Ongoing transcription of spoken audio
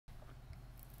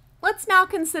Let's now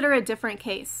consider a different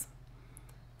case.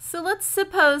 So let's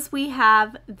suppose we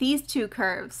have these two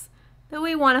curves that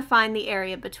we want to find the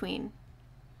area between.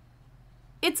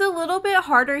 It's a little bit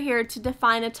harder here to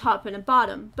define a top and a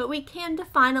bottom, but we can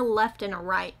define a left and a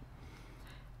right.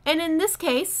 And in this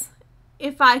case,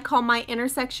 if I call my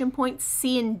intersection points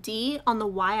C and D on the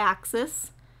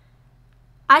y-axis,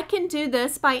 I can do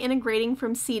this by integrating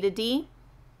from C to D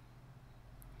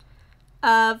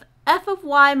of f of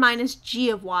y minus g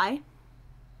of y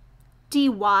dy,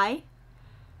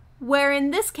 where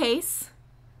in this case,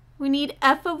 we need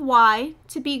f of y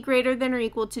to be greater than or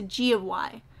equal to g of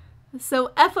y.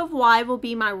 So f of y will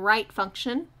be my right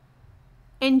function,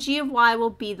 and g of y will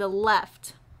be the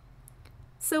left.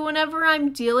 So whenever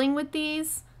I'm dealing with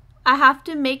these, I have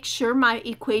to make sure my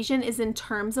equation is in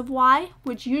terms of y,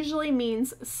 which usually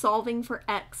means solving for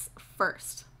x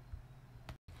first.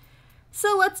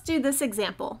 So let's do this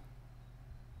example.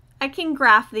 I can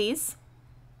graph these.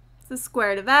 The square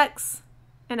root of x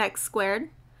and x squared.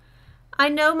 I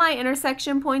know my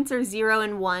intersection points are 0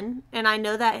 and 1, and I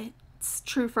know that it's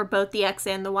true for both the x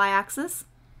and the y-axis.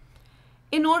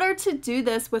 In order to do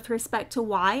this with respect to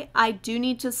y, I do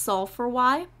need to solve for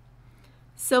y.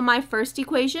 So my first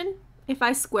equation, if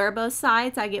I square both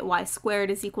sides, I get y squared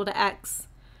is equal to x.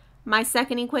 My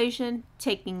second equation,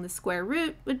 taking the square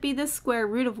root, would be the square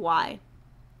root of y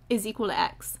is equal to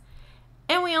x.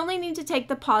 And we only need to take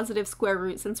the positive square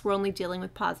root since we're only dealing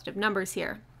with positive numbers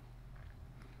here.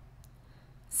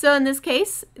 So in this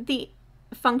case, the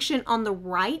function on the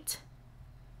right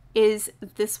is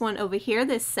this one over here,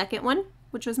 this second one,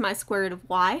 which was my square root of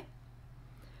y.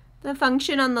 The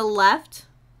function on the left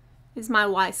is my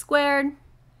y squared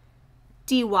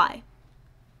dy.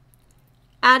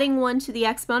 Adding 1 to the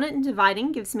exponent and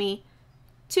dividing gives me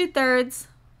 2/3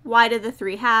 y to the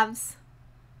 3/2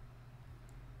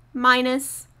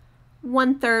 minus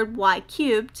 1/3 y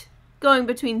cubed, going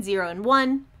between 0 and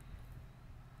 1.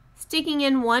 Sticking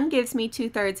in 1 gives me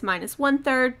 2/3 minus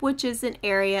 1/3, which is an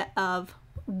area of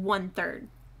 1/3.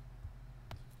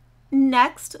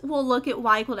 Next, we'll look at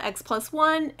y equal to x plus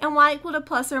 1 and y equal to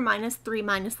plus or minus 3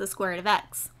 minus the square root of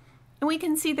x. And we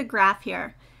can see the graph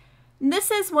here. And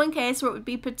this is one case where it would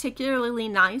be particularly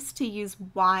nice to use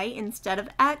y instead of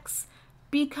x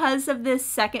because of this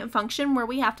second function where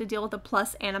we have to deal with a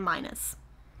plus and a minus.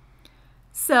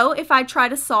 So if I try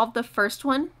to solve the first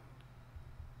one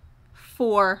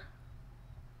for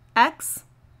x,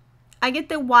 I get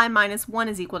that y minus 1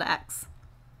 is equal to x.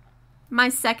 My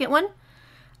second one,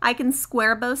 I can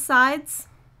square both sides,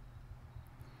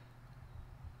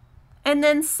 and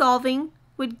then solving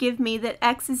would give me that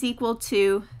x is equal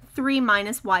to 3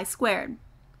 minus y squared.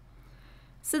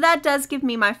 So that does give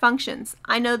me my functions.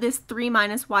 I know this 3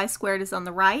 minus y squared is on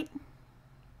the right,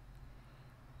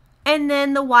 and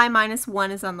then the y minus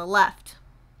 1 is on the left.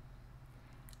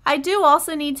 I do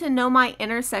also need to know my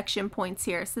intersection points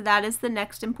here, so that is the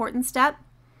next important step.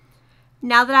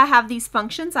 Now that I have these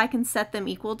functions, I can set them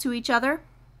equal to each other.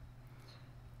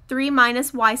 3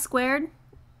 minus y squared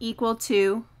equal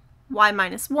to y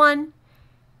minus 1.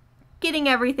 Getting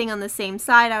everything on the same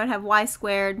side, I would have y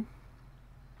squared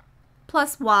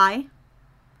plus y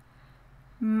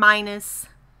minus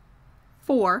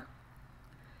 4.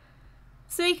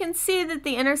 So you can see that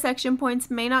the intersection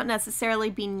points may not necessarily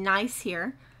be nice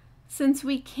here, since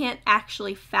we can't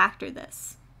actually factor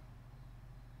this.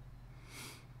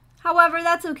 However,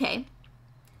 that's okay.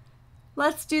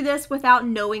 Let's do this without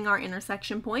knowing our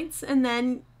intersection points, and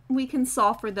then we can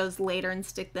solve for those later and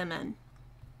stick them in.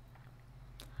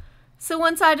 So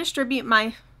once I distribute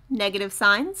my negative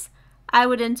signs, I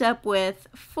would end up with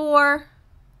 4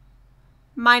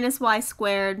 minus y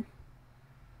squared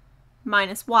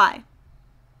minus y.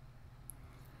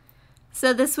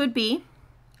 So this would be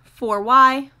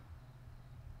 4y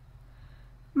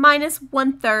minus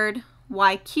 1/3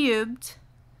 y cubed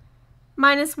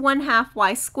minus 1/2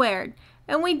 y squared.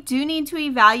 And we do need to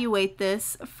evaluate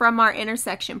this from our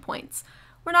intersection points.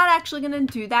 We're not actually going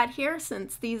to do that here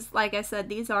since these, like I said,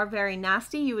 these are very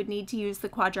nasty. You would need to use the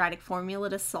quadratic formula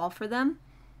to solve for them.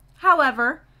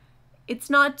 However, it's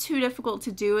not too difficult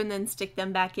to do and then stick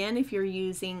them back in if you're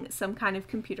using some kind of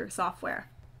computer software.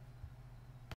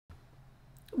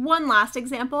 One last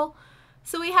example.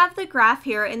 So we have the graph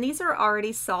here, and these are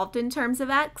already solved in terms of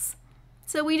x.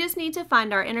 So we just need to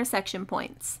find our intersection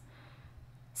points.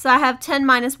 So I have 10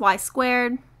 minus y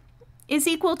squared is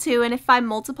equal to, and if I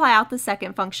multiply out the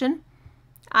second function,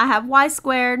 I have y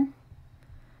squared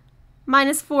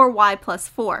minus 4y plus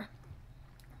 4.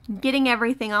 Getting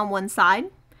everything on one side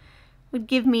would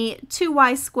give me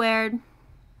 2y squared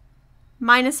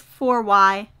minus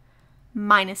 4y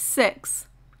minus 6.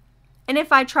 And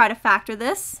if I try to factor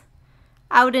this,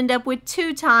 I would end up with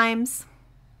 2 times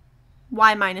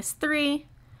y minus 3,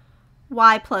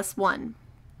 y plus 1.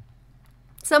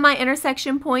 So my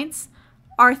intersection points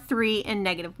are 3 and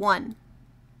negative 1.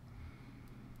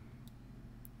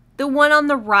 The one on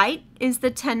the right is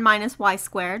the 10 minus y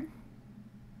squared.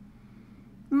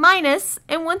 Minus,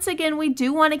 and once again we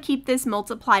do want to keep this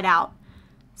multiplied out.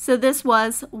 So this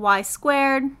was y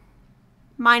squared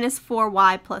minus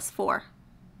 4y plus 4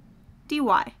 dy.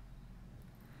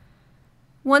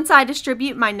 Once I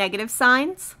distribute my negative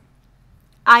signs,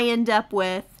 I end up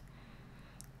with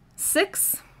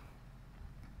 6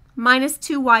 minus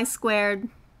 2y squared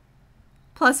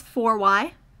plus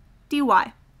 4y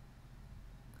dy.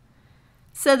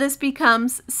 So this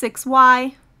becomes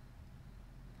 6y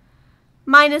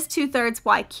minus 2/3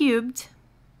 y cubed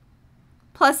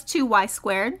plus 2y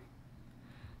squared,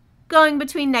 going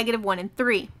between negative 1 and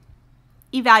 3.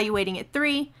 Evaluating at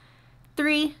 3,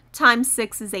 3 times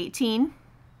 6 is 18,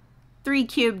 3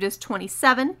 cubed is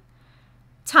 27,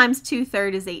 times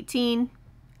 2/3 is 18,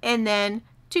 and then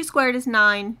 2 squared is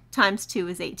 9, times 2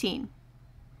 is 18.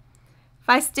 If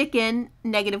I stick in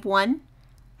negative 1,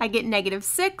 I get negative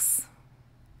 6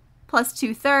 plus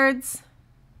 2/3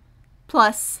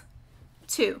 plus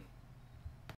 2.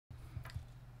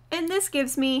 And this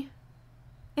gives me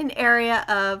an area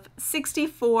of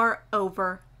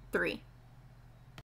 64/3.